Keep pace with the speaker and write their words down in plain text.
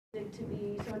to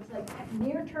be, so it's like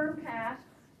near-term past,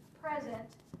 present,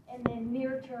 and then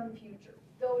near-term future.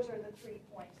 Those are the 3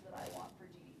 points that I want for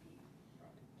GDP.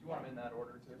 Do you want them in that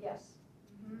order too? Yes.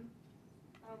 Mm-hmm.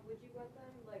 Would you want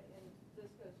them, like, and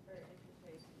this goes for interest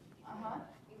rates,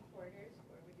 in quarters,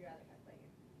 or would you rather have by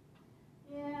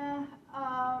year?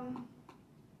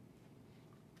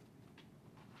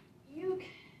 Yeah,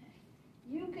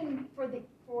 you can,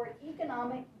 for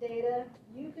economic data,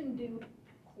 you can do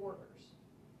quarters.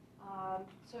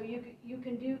 So you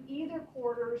can do either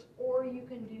quarters or you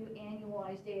can do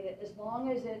annualized data as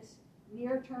long as it's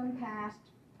near-term past,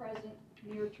 present,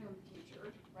 near-term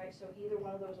future, right? So either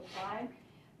one of those apply.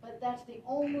 But that's the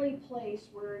only place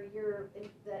where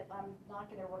that I'm not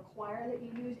going to require that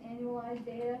you use annualized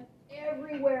data.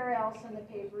 Everywhere else in the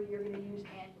paper, you're going to use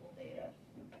annual data.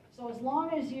 So as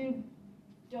long as you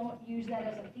don't use that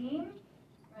as a theme,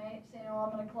 right? Say, oh,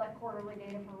 I'm going to collect quarterly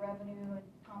data for revenue and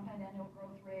compound annual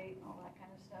growth rate and all that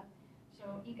kind of stuff.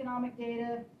 So economic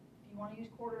data, if you want to use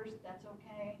quarters, that's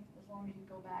okay, as long as you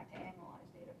go back to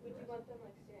annualized data. Would you want them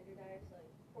like standardized, like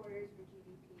quarters for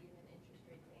GDP and then interest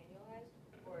rates annualized,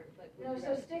 or like? No,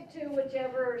 so stick to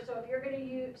whichever. So if you're going to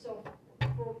use, so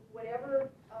for whatever,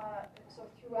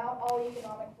 so throughout all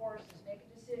economic forces, make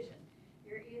a decision.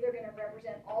 You're either going to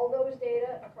represent all those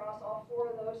data across all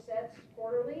 4 of those sets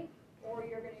quarterly, or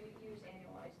you're going to use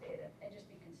annualized data and just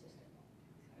be consistent.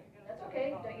 That's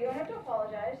okay. You don't have to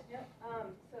apologize. Yep.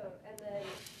 So, and then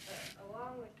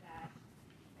along with that,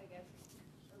 I guess,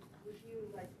 would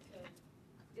you like to,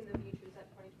 in the future, is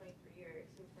that 2023 year,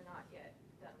 since we're not yet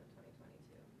done with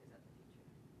 2022, is that the future?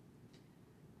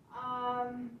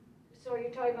 So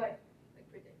you're talking about, Like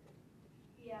predicted.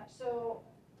 yeah, so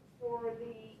for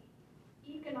the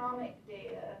economic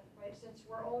data, right, since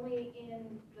we're only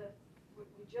in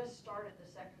we just started the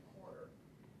 2nd quarter,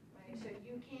 right, so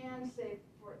you can say,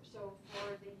 for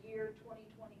the year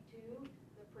 2022,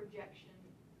 the projection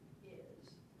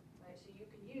is, right, so you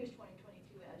can use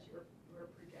 2022 as your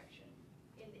projection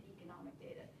in the economic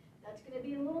data. That's going to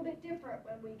be a little bit different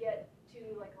when we get to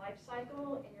like life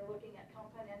cycle and you're looking at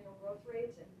compound annual growth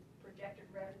rates and projected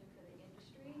revenue for the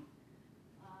industry.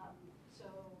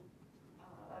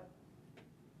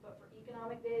 But for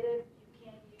economic data, you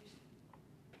can use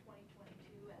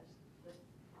 2022 as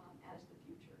the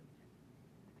future.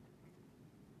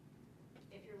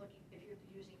 If you're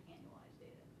using annualized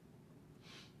data.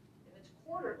 If it's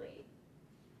quarterly,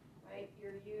 right,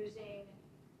 you're using,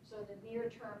 so the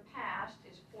near-term past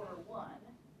is quarter 1,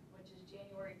 which is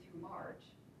January through March,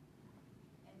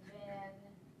 and then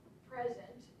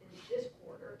present is this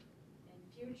quarter, and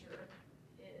future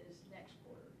is next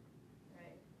quarter,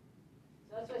 right?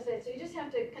 So that's what I said. So you just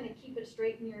have to kind of keep it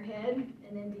straight in your head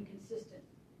and then be consistent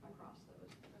across those.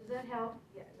 Does that help?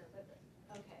 Yeah, no, that does.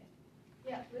 Okay.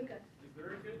 Yeah, Luca. Is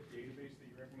there a good database that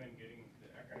you recommend getting the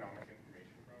economic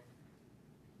information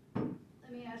from?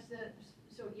 Let me ask that.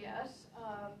 So yes.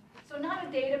 So not a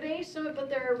database, but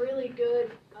there are really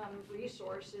good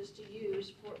resources to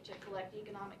use to collect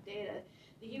economic data.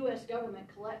 The U.S. government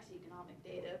collects economic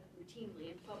data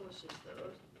routinely and publishes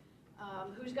those.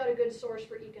 Who's got a good source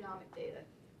for economic data?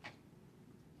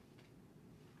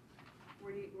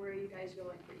 Where are you guys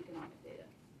going for economic data?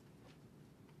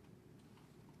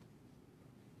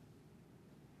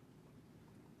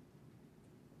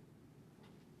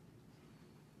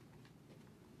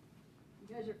 You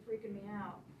guys are freaking me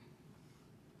out.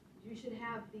 You should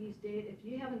have these data. If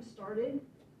you haven't started,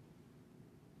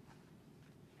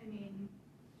 I mean,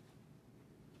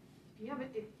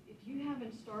 if you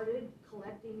haven't started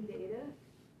collecting data,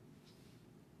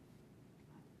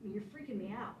 I mean, you're freaking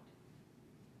me out.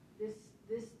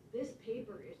 This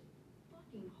paper is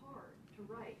fucking hard to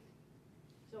write.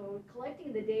 So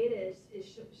collecting the data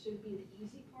should be the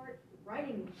easy part.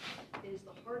 Writing is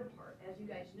the hard part, as you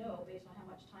guys know, based on how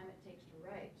much time it takes to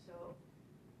write. So,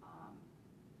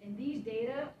 and these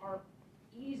data are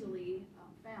easily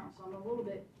found, so I'm a little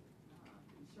bit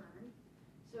concerned.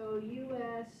 So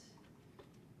U.S.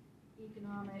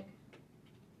 economic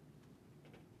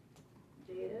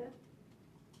data.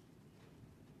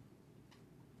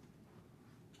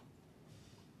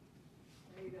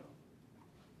 There you go.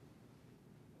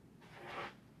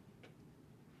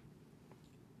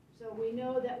 So we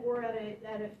know that we're at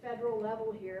a federal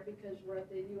level here because we're at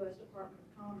the U.S. Department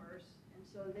of Commerce, and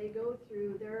so they go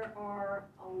through. There are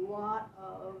a lot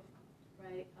of,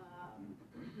 right,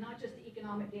 not just the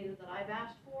economic data that I've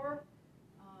asked for,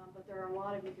 but there are a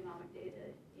lot of economic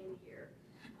data in here.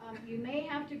 You may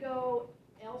have to go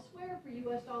elsewhere for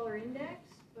U.S. dollar index,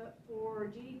 but for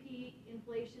GDP,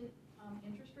 inflation,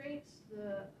 interest rates,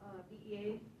 the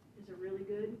BEA is a really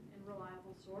good and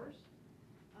reliable source.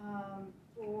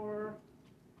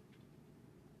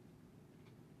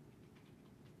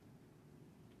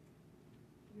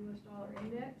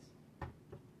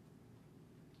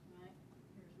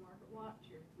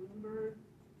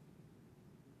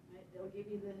 it'll give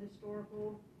you the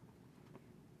historical,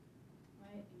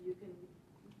 right, and you can,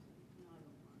 no, I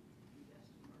don't want invest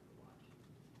in market watch.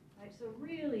 Right, so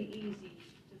really easy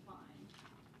to find.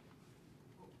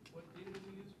 What data do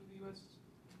we use for the US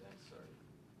index, or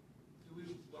do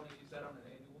we want to use that on an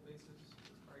annual basis?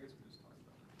 Or I guess we just talked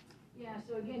about it. Yeah,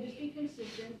 so again, just be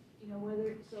consistent,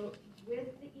 whether, so with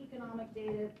the economic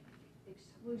data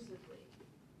exclusively,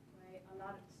 right? I'm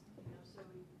not, so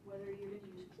whether you're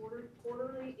gonna use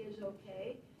quarterly is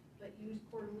okay, but use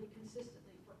quarterly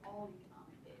consistently for all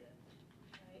economic data,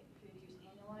 right? If you're gonna use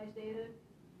annualized data,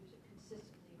 use it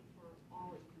consistently for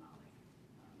all economic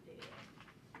data.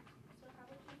 So how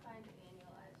would you find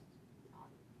annualized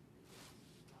on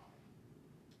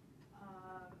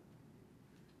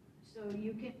So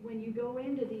you can, when you go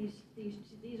into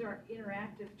these are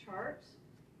interactive charts,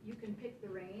 you can pick the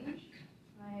range,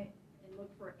 right, and look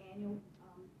for annual,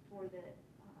 for the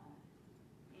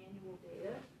annual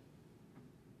data.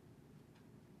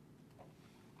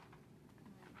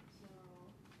 So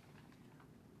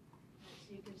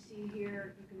you can see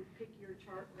here, you can pick your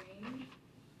chart range,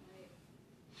 right,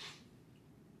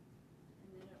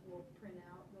 and then it will print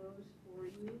out those for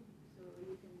you. So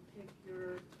you can pick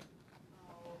your, let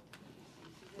me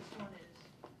see, so this one is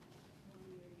 1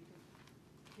 year, you can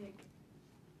pick,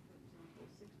 for example,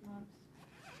 6 months.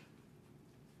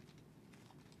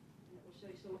 And it will show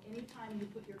you, so anytime you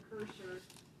put your cursor,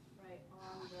 right,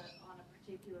 on a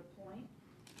particular point,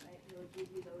 right, it'll give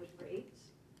you those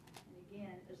rates. And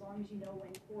again, as long as you know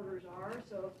when quarters are,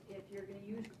 so if you're gonna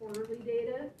use quarterly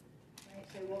data, right,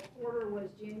 say, well, quarter was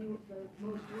the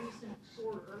most recent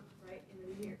quarter, right, in the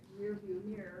rear view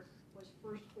mirror was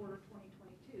first quarter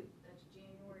 2022. That's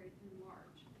January through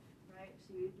March, right?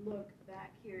 So you'd look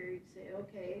back here, you'd say,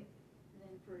 okay, and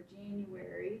then for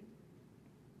January,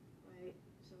 right,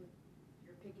 so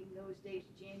you're picking those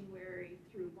dates, January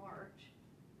through March,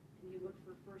 and you look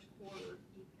for first quarter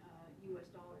US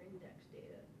dollar index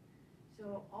data.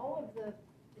 So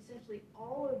essentially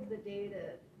all of the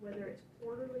data, whether it's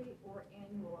quarterly or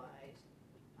annualized,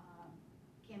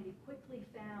 can be quickly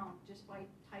found just by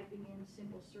typing in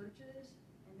simple searches.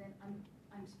 And then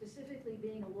I'm specifically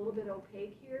being a little bit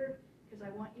opaque here because I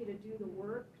want you to do the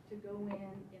work to go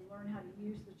in and learn how to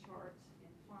use the charts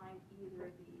and find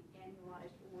either the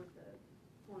annualized or the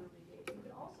quarterly data. You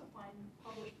can also find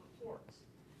published reports,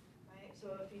 right?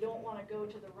 So if you don't want to go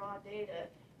to the raw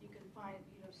data, you can find,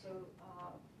 you can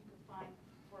find,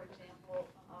 for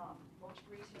example, most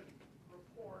recent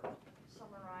report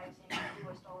summarizing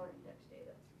US dollar index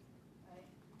data, right?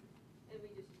 And we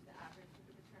just use the average to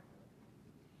determine.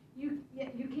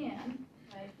 You can,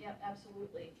 right? Yep,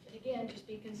 absolutely. And again, just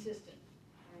be consistent,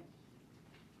 right?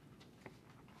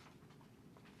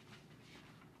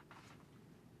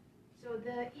 So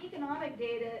the economic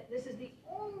data, this is the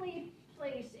only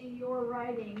place in your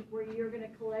writing where you're going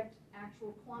to collect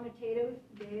actual quantitative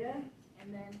data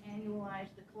and then annualize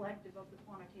the collective of the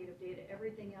quantitative data.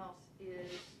 Everything else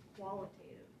is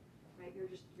qualitative, right? You're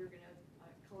going to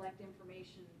collect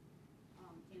information,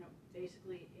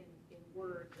 basically in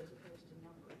words as opposed to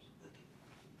numbers.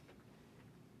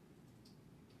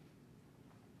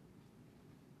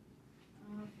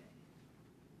 Okay.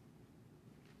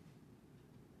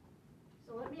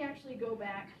 So let me actually go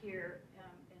back here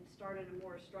and start in a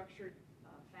more structured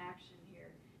fashion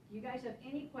here. Do you guys have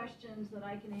any questions that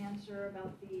I can answer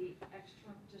about the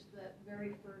just the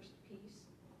very first piece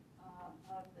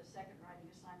of the second writing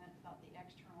assignment about the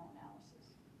external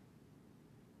analysis?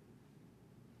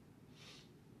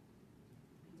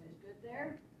 You guys good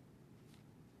there?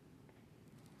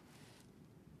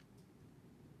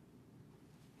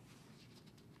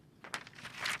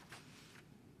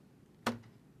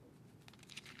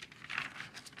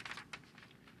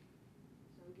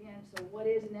 So what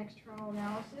is an external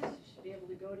analysis? You should be able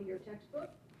to go to your textbook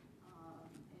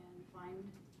and find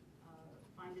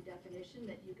a definition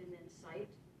that you can then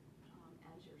cite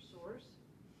as your source.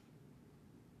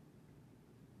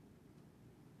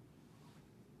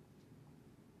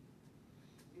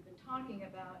 We've been talking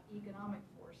about economic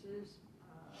forces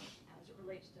as it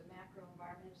relates to macro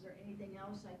environment. Is there anything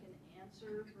else I can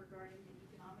answer regarding the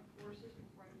economic forces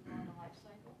before I move on to life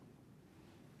cycle?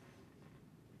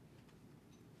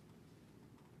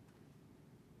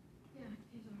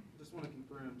 Just want to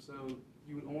confirm, so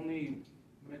you would only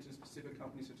mention specific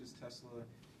companies such as Tesla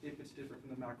if it's different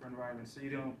from the macro environment. So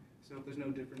so if there's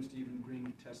no difference, do you even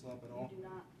bring Tesla up at all? You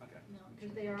do not. Okay. No,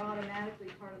 because they are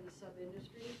automatically part of the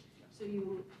sub-industry. So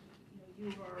you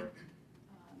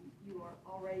are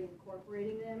already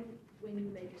incorporating them when you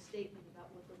make a statement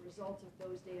about what the results of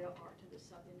those data are to the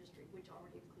sub-industry, which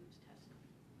already includes Tesla.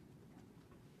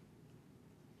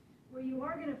 Yeah. Where you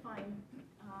are gonna find,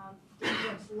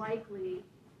 difference likely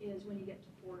is when you get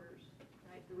to Porter's,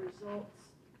 right? The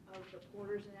results of the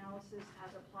Porter's analysis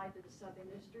as applied to the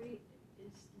sub-industry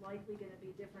is likely gonna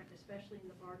be different, especially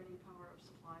in the bargaining power of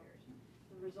suppliers.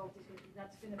 The result is,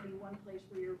 that's gonna be one place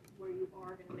where you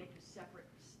are gonna make a separate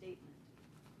statement.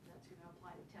 That's gonna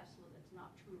apply to Tesla, that's not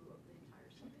true of the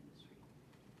entire sub-industry.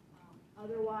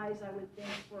 Otherwise, I would think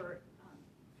for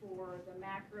the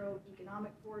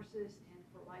macroeconomic forces and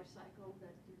for life cycle,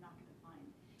 that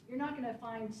you're not gonna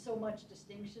find so much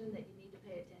distinction that you need to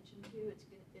pay attention to.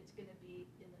 It's gonna be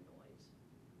in the noise.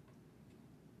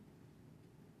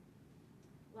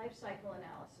 Life cycle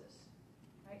analysis,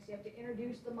 right? So you have to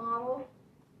introduce the model.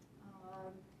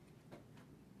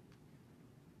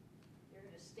 You're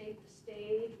gonna state the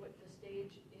stage, what the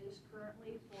stage is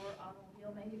currently for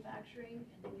automobile manufacturing,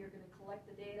 and then you're gonna collect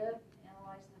the data,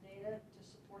 analyze the data to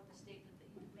support the statement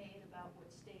that you've made about what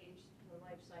stage the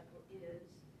life cycle is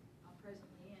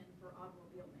presently in for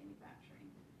automobile manufacturing.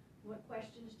 What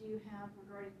questions do you have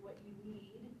regarding what you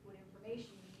need, what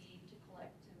information you need to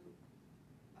collect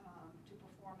to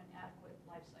perform an adequate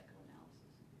life cycle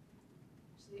analysis?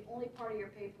 So the only part of your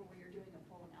paper where you're doing a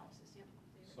full analysis, yeah.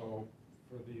 So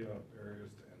for the barriers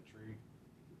to entry,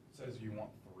 it says you want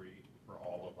 3 for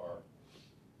all of our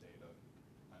data.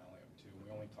 I only have 2. We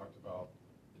only talked about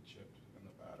the chip and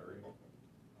the battery.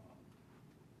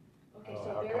 Okay,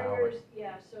 so barriers,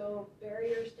 yeah, so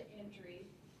barriers to entry.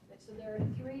 So there are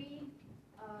 3,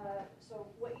 so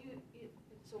what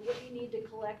you need to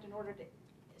collect in order to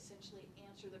essentially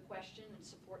answer the question and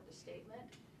support the statement.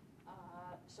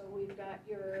 So we've got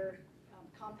your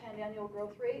compound annual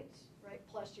growth rates, right,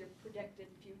 plus your predicted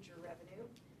future revenue.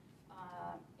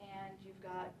 And you've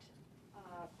got,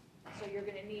 so you're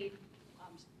gonna need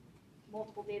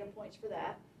multiple data points for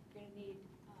that. You're gonna need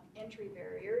entry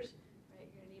barriers.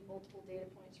 Multiple data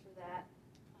points for that,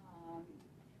 and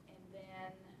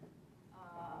then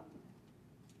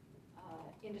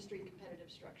industry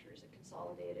competitive structures, a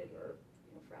consolidated or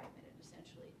fragmented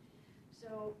essentially.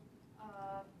 So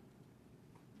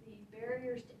the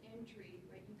barriers to entry,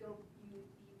 right? You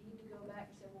need to go back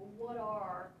and say, well, what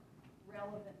are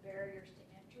relevant barriers to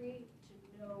entry to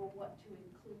know what to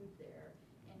include there?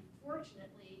 And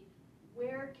fortunately,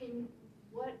 where can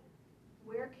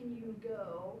you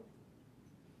go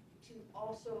to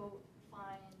also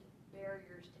find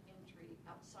barriers to entry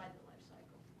outside the life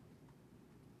cycle?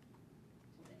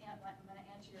 So I'm going to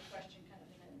answer your question kind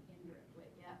of in an indirect way,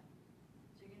 yeah?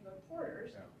 So you're going to go to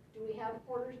Porter's. Yeah. Do we have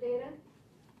Porter's data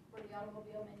for the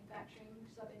automobile manufacturing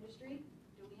sub-industry?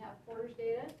 Do we have Porter's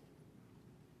data?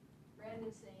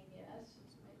 Brandon's saying yes.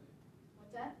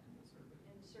 What's that?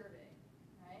 In the survey,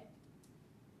 right?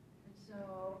 And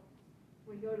so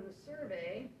we go to the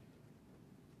survey.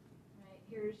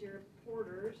 Here's your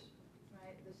Porter's,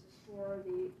 right? This is for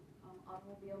the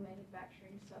automobile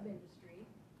manufacturing sub-industry,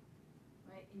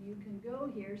 right? And you can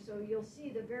go here, so you'll see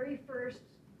the very first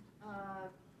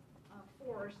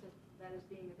force that is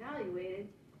being evaluated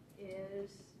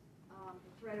is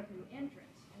the threat of new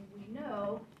entrants. And we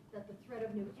know that the threat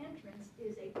of new entrants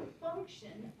is a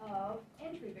function of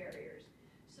entry barriers.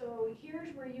 So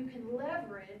here's where you can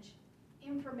leverage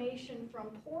information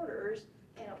from Porter's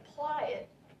and apply it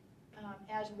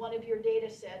as one of your data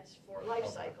sets for life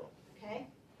cycle, okay?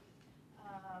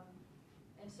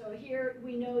 And so here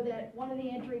we know that one of the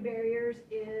entry barriers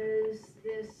is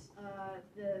this,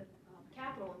 the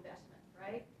capital investment,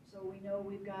 right? So we know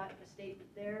we've got a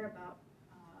statement there about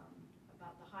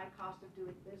the high cost of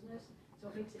doing business. So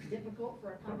it makes it difficult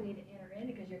for a company to enter in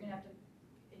because you're going to have to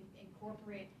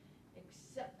incorporate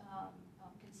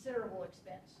considerable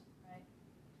expense, right?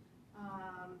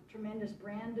 Tremendous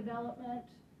brand development.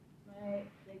 Right.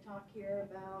 They talk here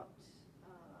about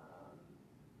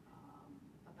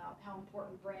how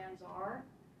important brands are.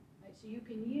 Right. So you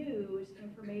can use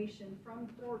information from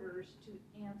Porter's to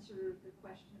answer the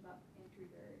question about entry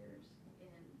barriers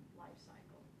in life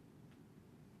cycle.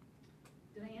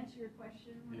 Did I answer your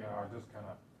question? Yeah, I was just kind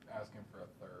of asking for a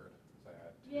third. So I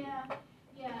had 2. Yeah,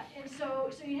 yeah. And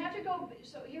so you have to go.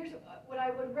 So here's what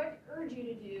I would urge you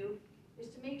to do is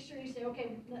to make sure you say,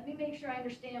 okay, let me make sure I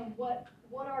understand what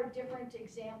are different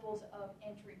examples of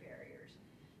entry barriers.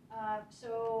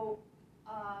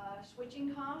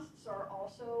 Switching costs are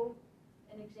also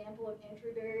an example of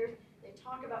entry barriers. They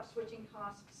talk about switching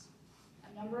costs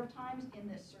a number of times in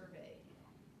this survey.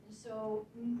 And so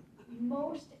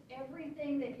most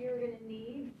everything that you're going to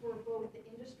need for both the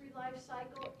industry life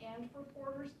cycle and for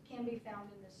Porter's can be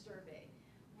found in this survey.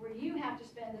 Where you have to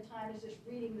spend the time is just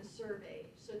reading the survey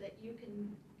so that you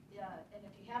can, and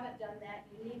if you haven't done that,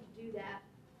 you need to do that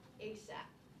ASAP.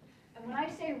 And when I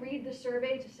say read the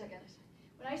survey, just a second.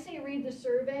 When I say read the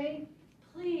survey,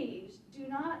 please do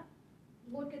not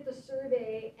look at the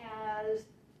survey as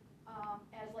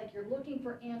like you're looking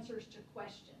for answers to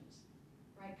questions,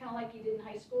 right? Kind of like you did in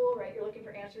high school, right? You're looking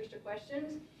for answers to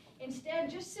questions. Instead,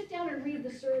 just sit down and read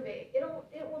the survey. It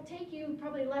will take you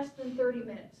probably less than 30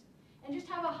 minutes. And just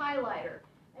have a highlighter.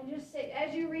 And just say,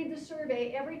 as you read the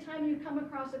survey, every time you come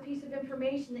across a piece of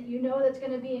information that you know that's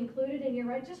going to be included in your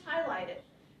right, just highlight it.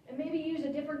 And maybe use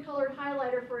a different colored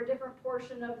highlighter for a different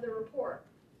portion of the report,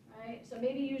 right? So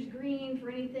maybe use green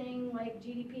for anything like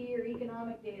GDP or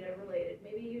economic data related.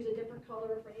 Maybe use a different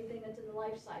color for anything that's in the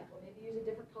life cycle. Maybe use a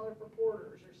different color for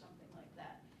Porters or something like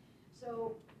that.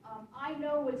 So I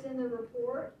know what's in the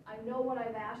report. I know what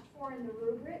I've asked for in the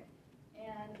rubric.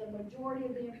 And the majority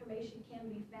of the information can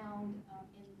be found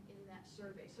in that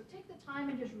survey. So take the time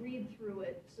and just read through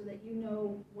it so that you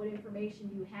know what information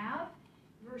you have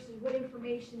versus what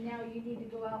information now you need to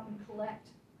go out and collect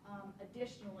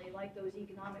additionally, like those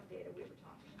economic data we were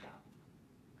talking about.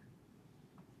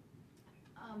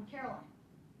 Caroline.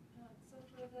 So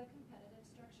for the competitive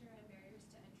structure and barriers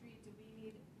to entry, do we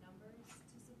need numbers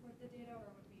to support the data,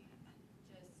 or would we just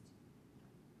express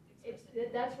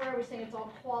it? That's where I was saying it's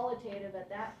all qualitative at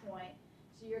that point.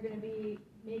 So you're going to be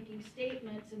making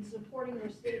statements and supporting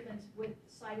those statements with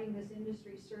citing this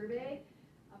industry survey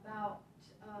about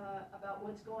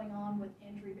what's going on with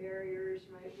entry barriers,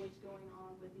 right? What's going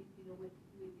on with with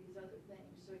these other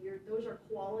things. So those are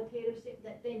qualitative statements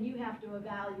that then you have to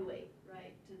evaluate,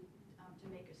 right, to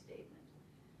make a statement.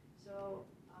 So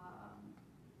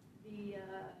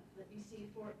let me see,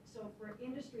 for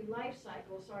industry life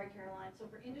cycle, sorry Caroline, so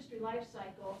for industry life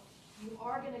cycle, you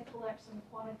are going to collect some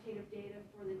quantitative data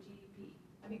for the GDP,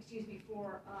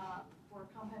 for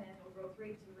compound annual growth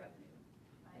rates and revenue.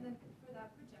 Right? And then for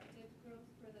that projected growth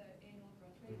for the annual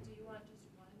growth rate, do you want just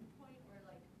 1 point, or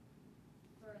like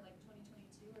for like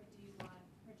 2022, or do you want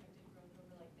projected growth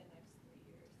over like the next 3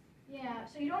 years? Yeah,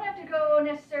 so you don't have to go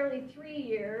necessarily 3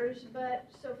 years, but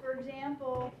so for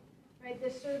example, right,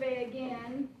 this survey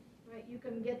again, right, you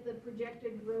can get the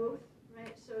projected growth,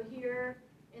 right? So here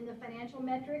in the financial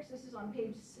metrics, this is on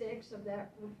page 6 of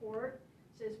that report,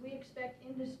 it says we expect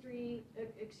industry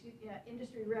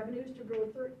revenues to grow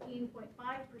 13.5%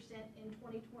 in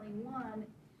 2021.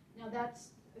 Now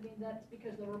that's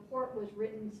because the report was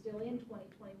written still in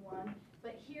 2021,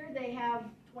 but here they have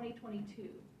 2022,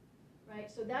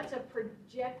 right? So that's a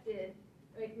projected,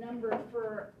 right, number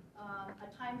for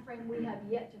a time frame we have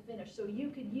yet to finish. So you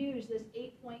could use this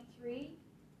 8.3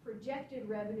 projected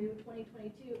revenue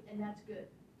 2022, and that's good.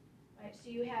 Right? So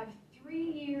you have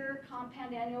 3-year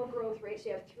compound annual growth rates. So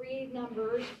you have 3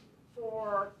 numbers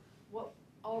for what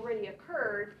already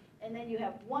occurred, and then you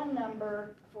have 1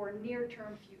 number for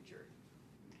near-term future.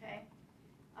 Okay.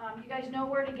 You guys know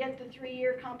where to get the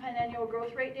 3-year compound annual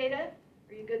growth rate data?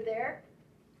 Are you good there?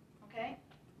 Okay.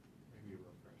 Maybe a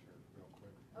refresher real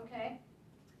quick. Okay.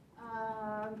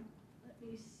 Let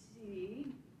me see.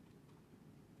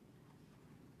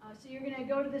 So you're going to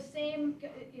go to the same,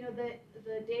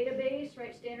 the database,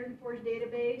 right? Standard & Poor's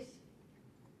database.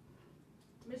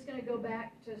 I'm just going to go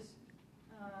back to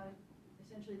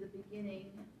essentially the beginning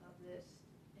of this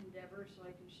endeavor, so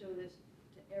I can show this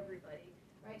to everybody,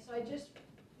 right? So I just,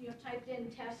 typed in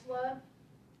Tesla,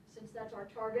 since that's our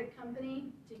target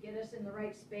company, to get us in the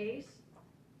right space.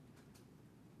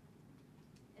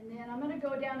 And then I'm going to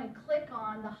go down and click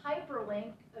on the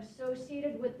hyperlink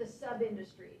associated with the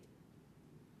sub-industry,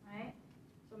 right?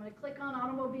 So I'm going to click on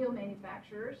automobile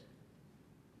manufacturers.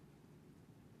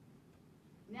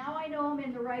 Now I know I'm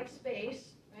in the right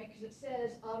space, right? Because it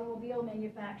says automobile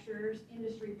manufacturers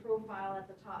industry profile at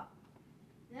the top.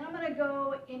 And then I'm going to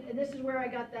go in, and this is where I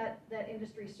got that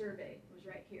industry survey, it was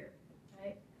right here,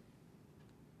 right?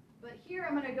 But here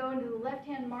I'm going to go into the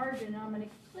left-hand margin, and I'm going to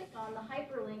click on the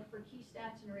hyperlink for key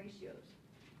stats and ratios.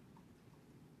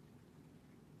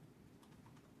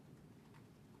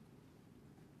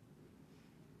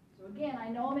 So again, I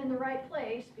know I'm in the right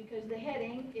place because the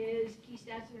heading is key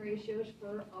stats and ratios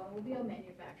for automobile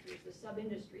manufacturers, the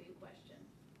sub-industry in question.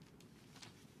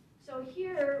 So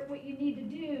here, what you need to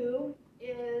do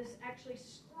is actually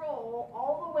scroll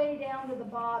all the way down to the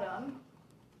bottom,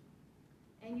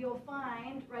 and you'll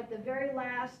find, right, the very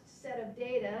last set of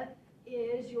data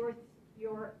is your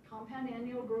compound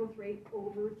annual growth rate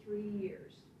over 3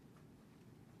 years,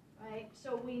 right?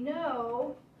 So we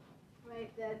know,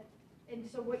 right, that, and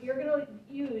so what you're going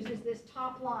to use is this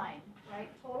top line, right?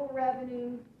 Total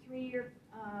revenue, 3-year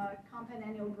compound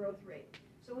annual growth rate.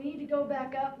 So we need to go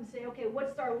back up and say, okay,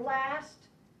 what's our last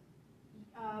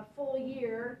full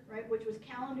year, right, which was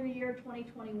calendar year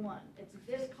 2021. It's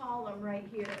this column right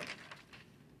here.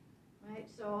 Right,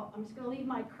 so I'm just gonna leave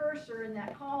my cursor in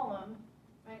that column,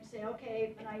 right, say,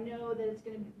 okay, and I know that it's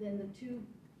gonna be, then the two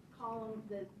column,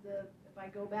 if I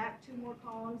go back 2 more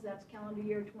columns, that's calendar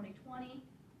year 2020,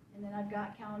 and then I've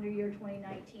got calendar year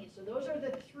 2019. So those are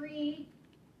the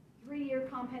three-year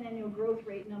compound annual growth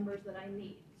rate numbers that I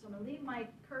need. So I'm gonna leave my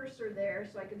cursor there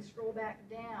so I can scroll back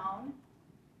down.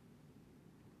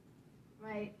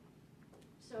 Right,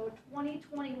 so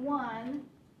 2021,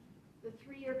 the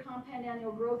 3-year compound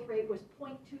annual growth rate was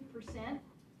 0.2%.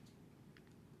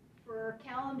 For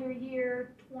calendar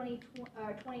year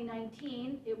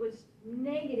 2019, it was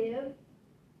negative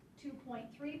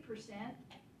 2.3%.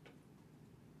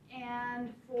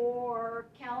 And for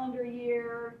calendar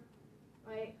year,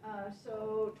 right,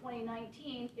 so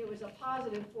 2019, it was a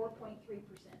positive 4.3%.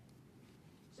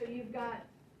 So you've got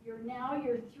your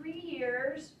 3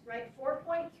 years, right,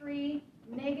 4.3,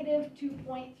 negative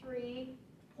 2.3,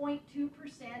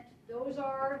 0.2%. Those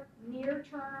are near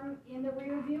term in the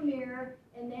rear view mirror,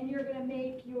 and then you're going to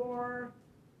make your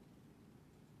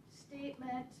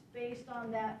statement based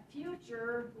on that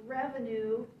future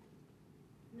revenue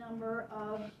number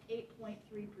of 8.3%.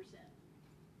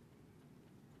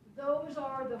 Those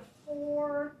are the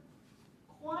 4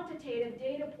 quantitative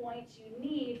data points you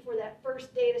need for that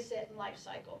first data set and life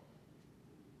cycle.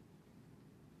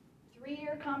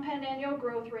 3-year compound annual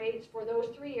growth rates for those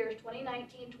 3 years,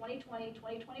 2019, 2020,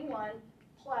 2021,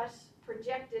 plus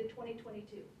projected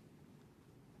 2022.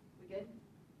 We good?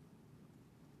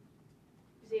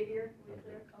 Xavier, are we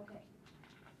clear? Okay.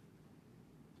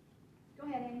 Go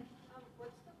ahead, Amy.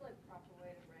 What's the proper way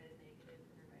to write a negative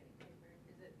in a writing paper?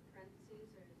 Is it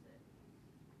parentheses or is it?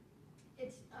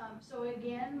 It's, so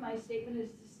again, my statement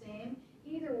is the same.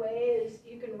 Either way is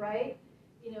you can write,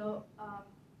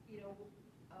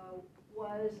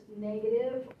 was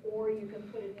negative, or you can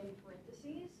put it in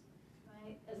parentheses,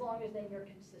 right? As long as then you're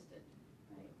consistent,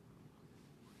 right?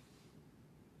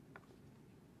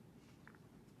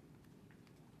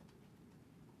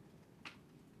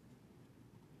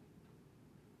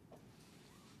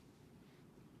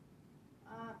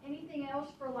 Anything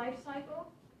else for life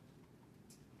cycle?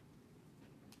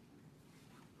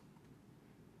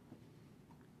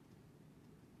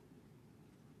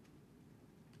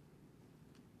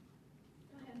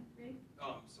 Go ahead, Ray.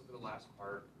 So for the last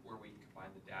part where we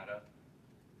combine the data,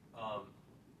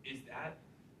 is that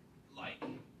like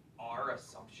our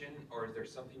assumption, or is there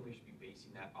something we should be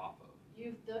basing that off of?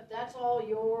 That's all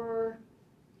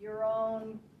your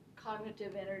own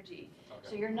cognitive energy. Okay.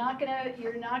 So you're not gonna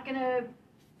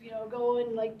go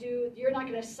and you're not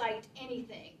gonna cite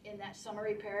anything in that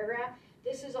summary paragraph.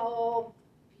 This is all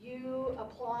you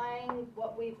applying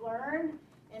what we've learned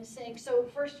and saying, so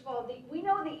first of all, we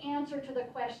know the answer to the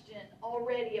question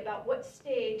already about what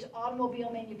stage automobile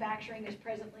manufacturing is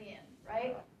presently in,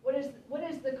 right? What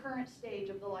is the current stage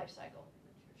of the life cycle?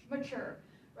 Mature,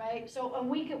 right? So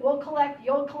and you'll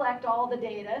collect all the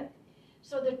data.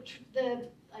 So the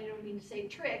I don't mean to say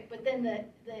trick, but then the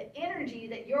energy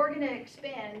that you're going to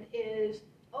expend is,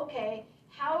 okay,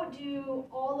 how do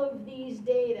all of these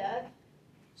data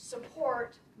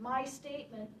support my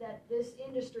statement that this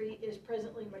industry is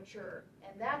presently mature?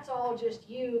 And that's all just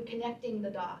you connecting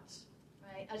the dots,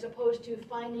 right? As opposed to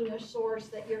finding a source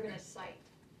that you're going to cite.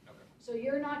 Okay. So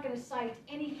you're not going to cite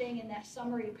anything in that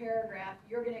summary paragraph.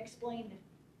 You're going to explain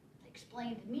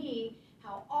to me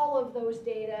how all of those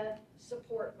data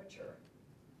support mature.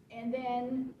 And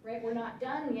then, right, we're not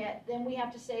done yet. Then we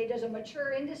have to say, does a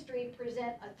mature industry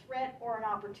present a threat or an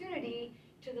opportunity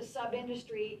to the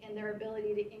sub-industry in their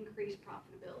ability to increase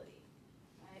profitability,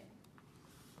 right?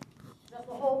 That's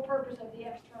the whole purpose of the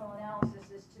external analysis,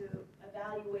 is to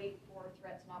evaluate for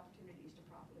threats and opportunities to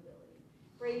profitability.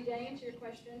 Brady, did I answer your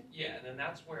question? Yeah, and then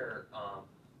that's where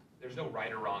there's no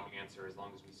right or wrong answer as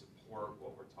long as we support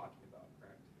what we're talking about,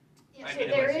 correct? Yeah, I so mean,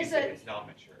 there unless you is say it's not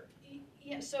mature.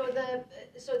 Yeah, so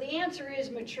the answer is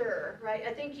mature, right?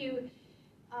 I think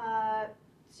I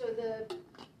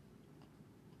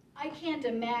can't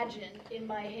imagine in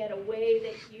my head a way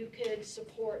that you could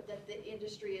support that the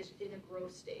industry is in a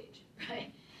growth stage,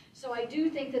 right? So I do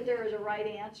think that there is a right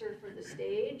answer for the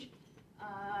stage,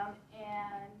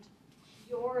 and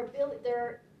your ability,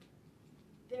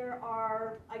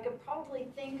 I could probably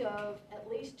think of at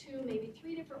least 2, maybe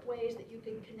 3 different ways that you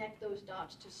can connect those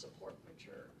dots to support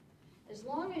mature. As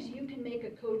long as you can make a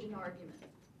cogent argument,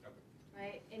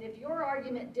 right? And if your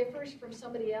argument differs from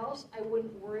somebody else, I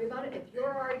wouldn't worry about it. If your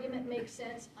argument makes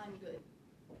sense, I'm good.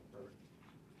 Perfect.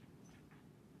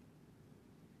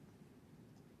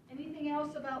 Anything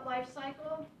else about life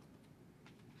cycle?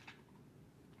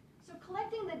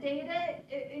 collecting the data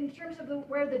in terms of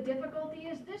where the difficulty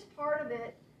is, this part of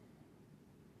it,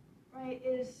 right,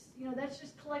 is, that's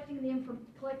just collecting the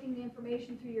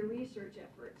information through your research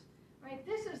efforts, right?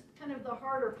 This is kind of the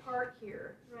harder part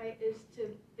here, right, is to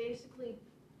basically,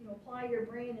 apply your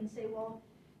brain and say, well,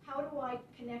 how do I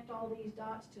connect all these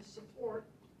dots to support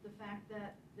the fact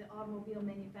that the automobile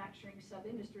manufacturing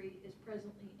sub-industry is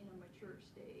presently in a mature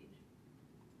stage?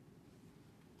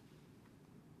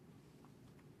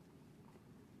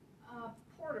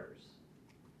 Porters.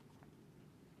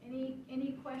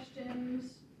 Any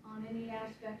questions on any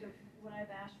aspect of what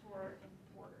I've asked for in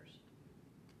porters?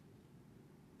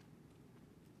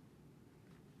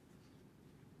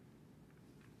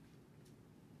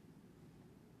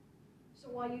 So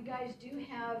while you guys do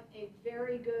have a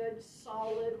very good,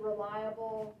 solid,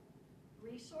 reliable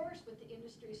resource with the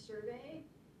industry survey,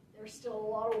 there's still a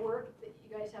lot of work that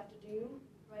you guys have to do,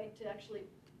 right, to actually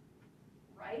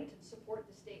write and support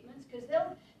the statements, because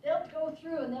they'll go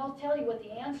through and they'll tell you what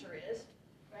the answer is,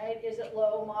 right? Is it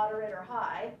low, moderate, or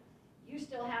high? You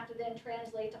still have to then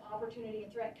translate to opportunity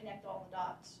and threat, connect all the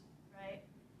dots, right?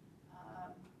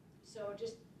 So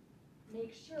just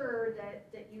make sure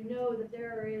that you know that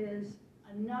there is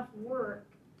enough work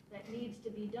that needs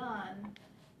to be done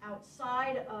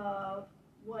outside of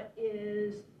what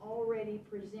is already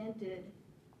presented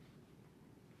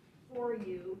for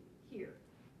you here.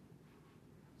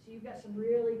 So you've got some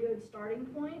really good starting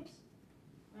points,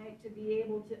 right, to be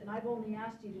able to, and I've only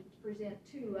asked you to present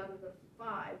 2 out of the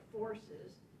 5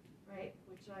 forces, right,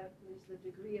 which was the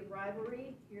degree of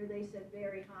rivalry. Here they said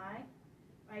very high,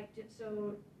 right?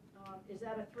 So is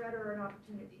that a threat or an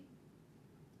opportunity?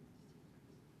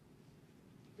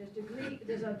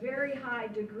 Does a very high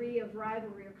degree of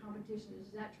rivalry or competition,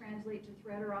 does that translate to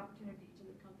threat or opportunity to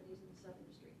the companies in the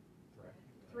sub-industry?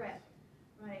 Threat,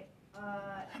 right.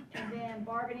 And then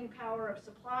bargaining power of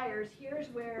suppliers. Here's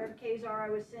where, Kazar, I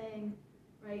was saying,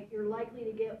 right, you're likely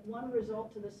to get one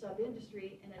result to the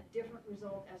sub-industry and a different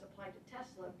result as applied to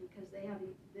Tesla because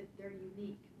they're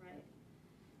unique, right?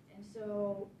 And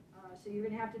so, so you're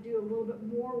going to have to do a little bit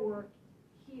more work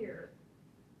here,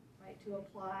 right, to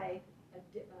apply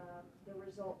the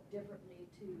result differently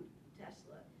to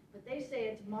Tesla. But they say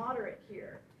it's moderate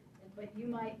here. But you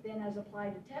might then, as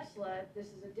applied to Tesla, this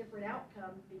is a different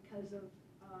outcome because of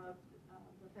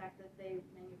the fact that they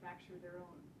manufacture their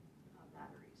own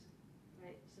batteries,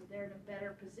 right? So they're in a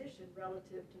better position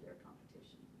relative to their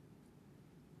competition.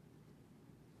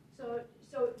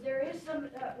 So there is some,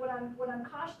 what I'm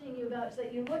cautioning you about is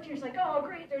that you look, you're just like, oh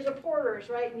great, there's a Porter's,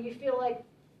 right? And you feel like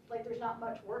there's not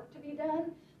much work to be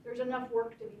done. There's enough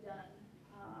work to be done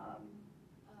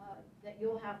that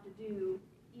you'll have to do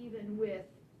even with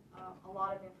a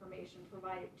lot of information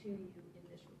provided to you in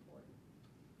this report.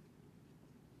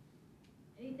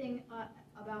 Anything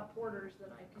about Porters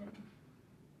that I can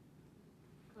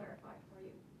clarify for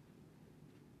you?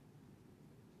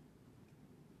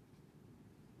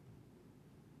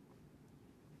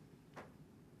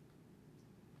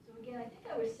 So again, I think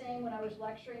I was saying when I was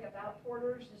lecturing about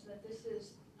Porters is that this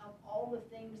is, of all the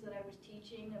things that I was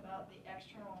teaching about the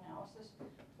external analysis,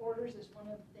 Porters is one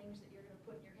of the things that you're going to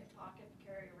put in your hip pocket and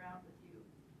carry around with you,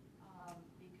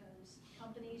 because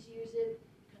companies use it,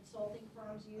 consulting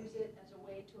firms use it as a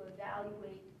way to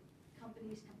evaluate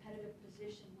companies' competitive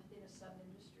position within a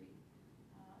sub-industry.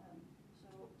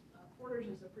 So Porters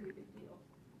is a pretty big deal.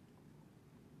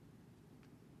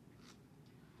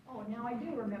 Oh, now I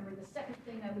do remember the second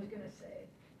thing I was going to say.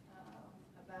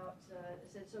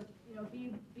 So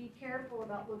be careful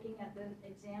about looking at the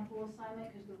example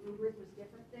assignment because the rubric was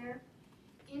different there.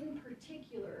 In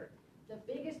particular, the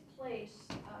biggest place,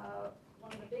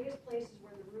 one of the biggest places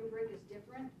where the rubric is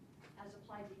different as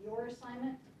applied to your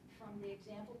assignment from the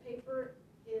example paper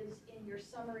is in your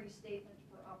summary statement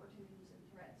for opportunities and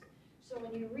threats. So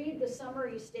when you read the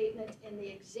summary statement in the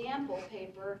example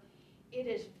paper, it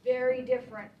is very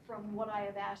different from what I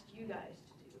have asked you guys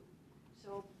to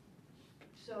do.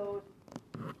 So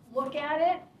look at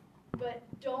it, but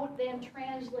don't then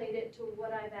translate it to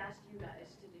what I've asked you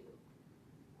guys to do.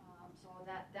 So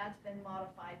that's been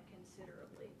modified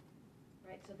considerably,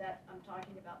 right? So that I'm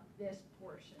talking about this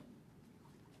portion,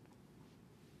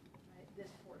 right?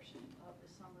 This portion of the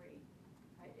summary,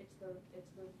 right? It's the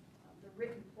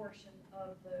written portion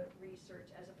of the research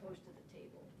as opposed to the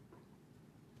table.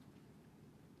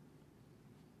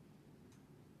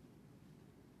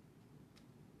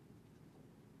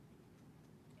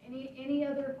 Any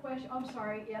other question? I'm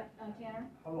sorry, yep, Tanner?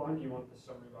 How long do you want the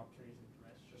summary of opportunities and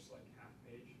threats, just like half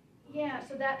page? Yeah,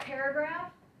 so that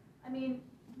paragraph, I mean,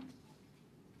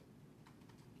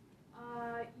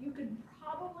 You could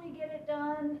probably get it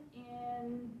done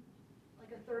in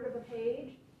like a third of a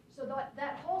page. So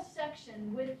that whole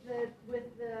section with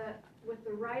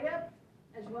the write-up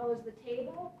as well as the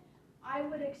table, I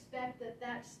would expect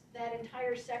that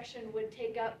entire section would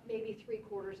take up maybe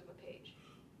 3/4 of a page.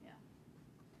 Yeah.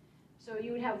 So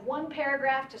you would have one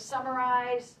paragraph to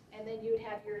summarize, and then you would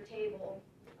have your table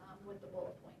with the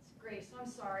bullet points. Grace, I'm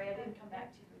sorry, I didn't come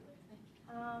back to you.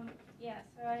 Yeah,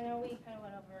 so I know we kind of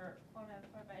went over format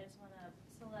before, but I just want to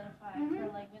solidify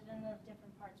for like within the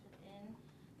different parts within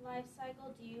life cycle.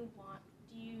 Do you not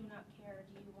care?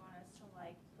 Do you want us to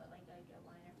like put like a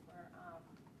liner for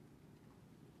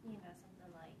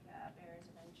something like barriers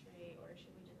of entry, or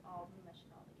should we just all mesh it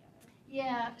all together?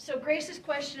 Yeah. So Grace's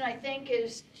question, I think,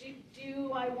 is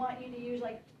do I want you to use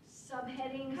like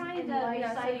subheadings in life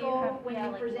yeah, so cycle when you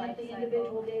like present life the cycle.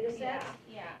 individual data sets?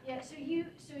 Yeah. Yeah,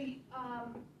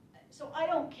 so I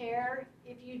don't care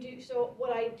if you do, so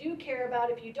what I do care about,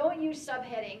 if you don't use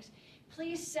subheadings,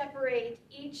 please separate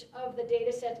each of the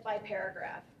data sets by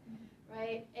paragraph,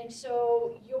 right? And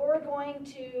so you're going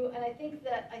to, and I think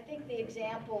the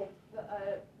example,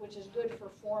 which is good for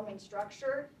form and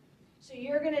structure, so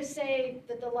you're going to say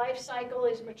that the life cycle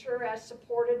is mature as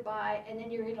supported by, and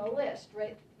then you're going to list,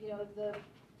 right? You know, the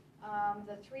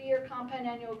 3-year compound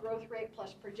annual growth rate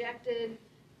plus projected,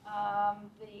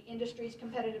 the industry's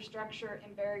competitive structure,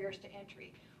 and barriers to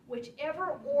entry.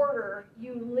 Whichever order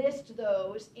you list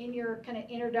those in your kind of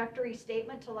introductory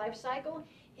statement to life cycle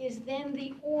is then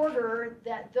the order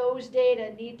that those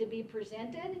data need to be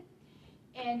presented.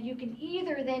 And you can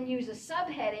either then use a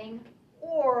subheading,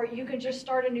 or you can just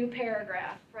start a new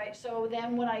paragraph, right? So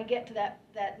then when I get to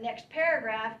that next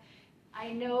paragraph,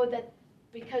 I know that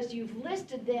because you've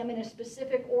listed them in a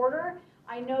specific order,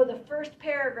 I know the first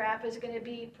paragraph is going to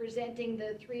be presenting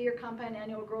the 3-year compound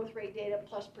annual growth rate data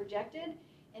plus projected,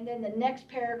 and then the next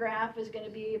paragraph is going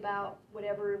to be about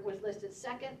whatever was listed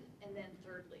second, and then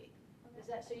thirdly. Is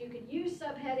that so? You can use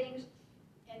subheadings,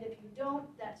 and if you don't,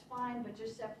 that's fine, but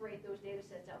just separate those data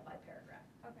sets out by paragraph.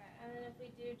 Okay, and then if we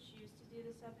do choose to do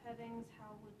the subheadings,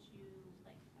 how would you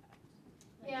like that?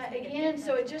 Like, Yeah, just make a again,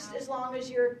 so it difference just how- as long as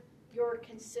you're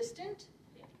consistent.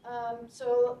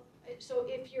 So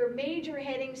if your major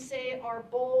headings say are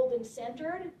bold and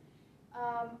centered,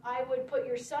 I would put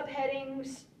your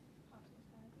subheadings.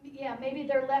 Yeah, maybe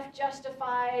they're left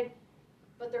justified,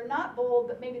 but they're not bold,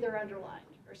 but maybe they're underlined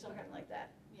or something like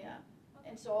that. Yeah,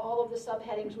 and so all of the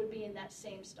subheadings would be in that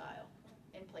same style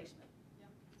and placement. Yeah.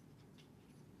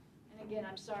 And again,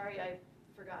 I'm sorry I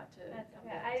forgot to. That's come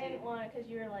okay. back I to you. didn't want to, because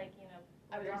you were like,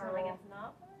 I was there's on a something roll. it's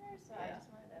not on there, so I Yeah. just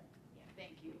wanted to,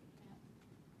 Thank you. Yeah.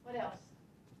 What else?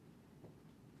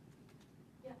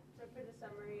 So for the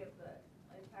summary of the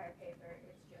entire paper,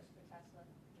 it's just for Tesla,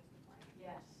 just applying?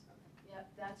 Yes. Yep,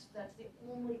 that's the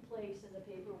only place in the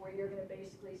paper where you're gonna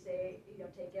basically say,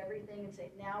 take everything and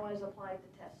say, now as applied to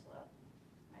Tesla.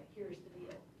 Right, here's the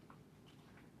deal.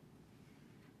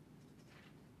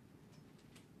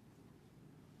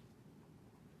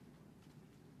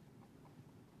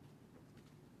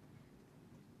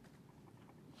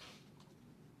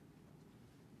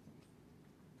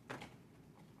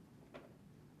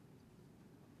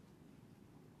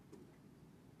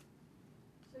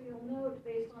 So you'll note,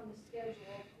 based on the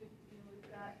schedule, we've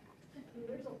got,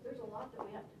 there's a lot that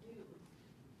we have to do.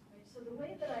 Right? So the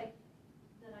way that I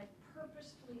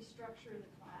purposefully structure the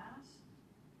class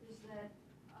is that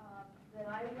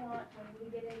I want, when we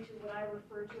get into what I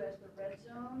refer to as the red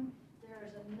zone, there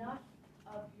is enough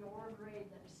of your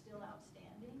grade that is still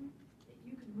outstanding that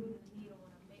you can move the needle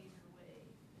in a major way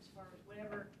as far as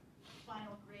whatever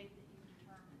final grade that you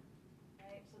determine.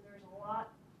 Right? So there's a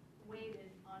lot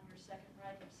weighted on your second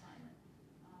writing assignment,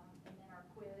 and then our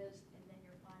quiz, and then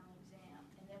your final exam.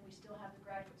 And then we still have the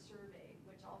graduate survey,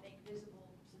 which I'll make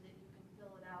visible so that you can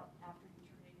fill it out after you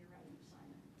turn in your writing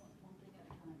assignment, one thing at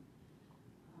a time.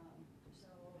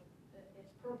 So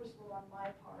it's purposeful on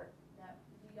my part that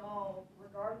we all,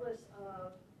 regardless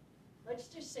of, let's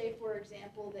just say, for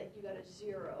example, that you got a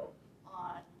 0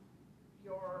 on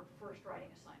your first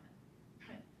writing assignment,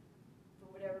 for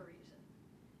whatever reason.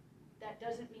 That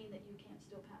doesn't mean that you can't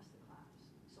still pass the class.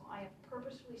 So I have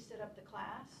purposefully set up the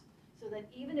class so that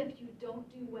even if you don't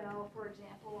do well, for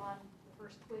example, on the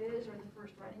first quiz or the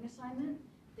first writing assignment,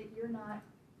 that you're not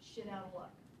shit out of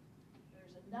luck.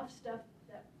 There's enough stuff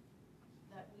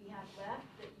that we have left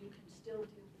that you can still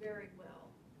do very well,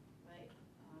 right,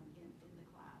 in the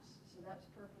class. So that's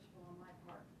purposeful on my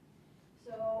part.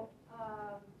 So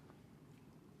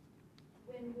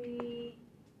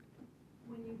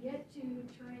when you get to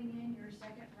turning in your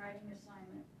second writing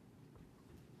assignment,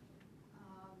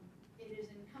 it is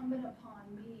incumbent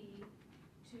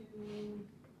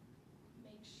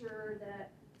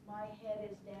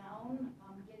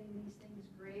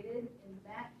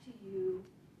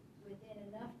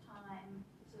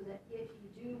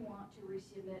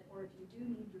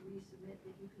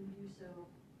so,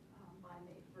 by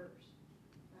May 1st,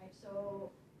 right? So,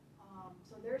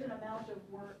 so there's an amount of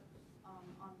work,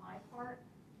 on my part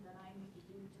that I need to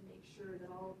do to make sure that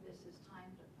all of this is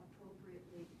timed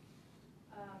appropriately.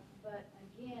 But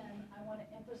again, I want to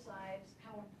emphasize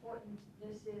how important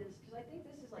this is, because I think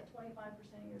this is like 25%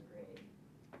 of your grade,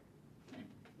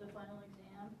 the final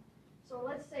exam. So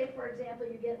let's say, for example,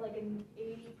 you get like an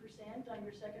 80% on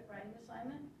your second writing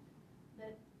assignment,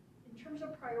 that in terms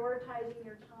of prioritizing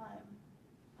your time,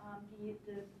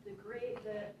 the grade,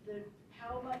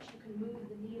 how much you can move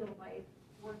the needle by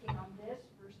working on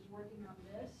this versus working on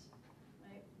this,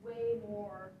 right? Way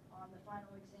more on the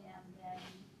final exam than,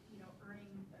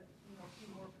 earning a few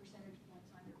more percentage points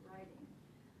on your writing.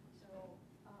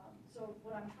 So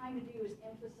what I'm trying to do is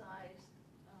emphasize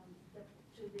that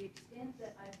to the extent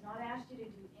that I've not asked you to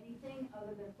do anything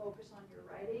other than focus on your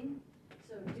writing,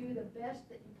 so do the best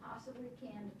that you possibly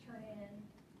can to turn in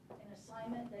an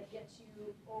assignment that gets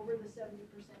you over the 70%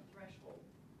 threshold,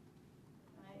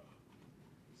 right?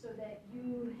 So that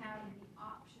you have the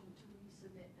option to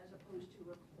resubmit as opposed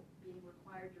to being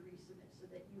required to resubmit, so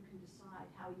that you can decide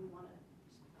how you want to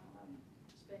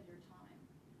spend your time.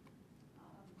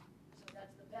 So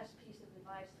that's the best piece of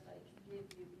advice that I can give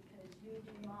you, because you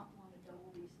do not want to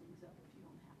double these things up if you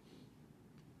don't have to.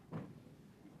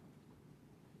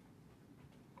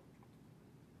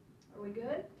 Are we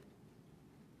good?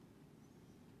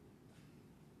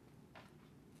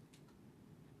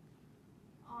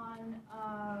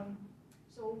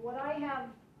 So what I have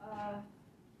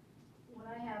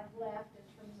left in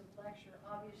terms of lecture,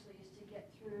 obviously, is to get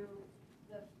through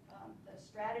the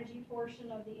strategy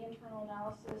portion of the internal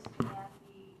analysis and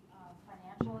the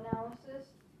financial analysis.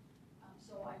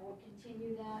 So I will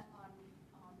continue that on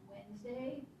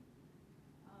Wednesday.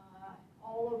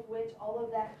 All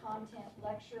of that content,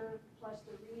 lecture plus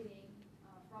the reading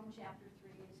from chapter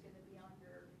 3 is going to be on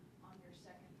your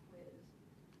second quiz.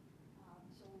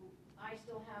 So I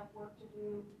still have work to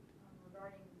do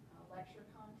regarding lecture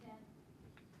content,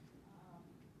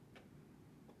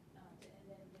 and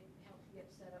then to help you get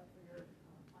set up for your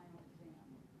final exam.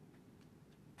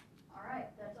 All right,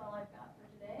 that's all I've got for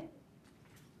today.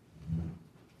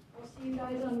 We'll see you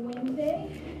guys on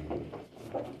Wednesday.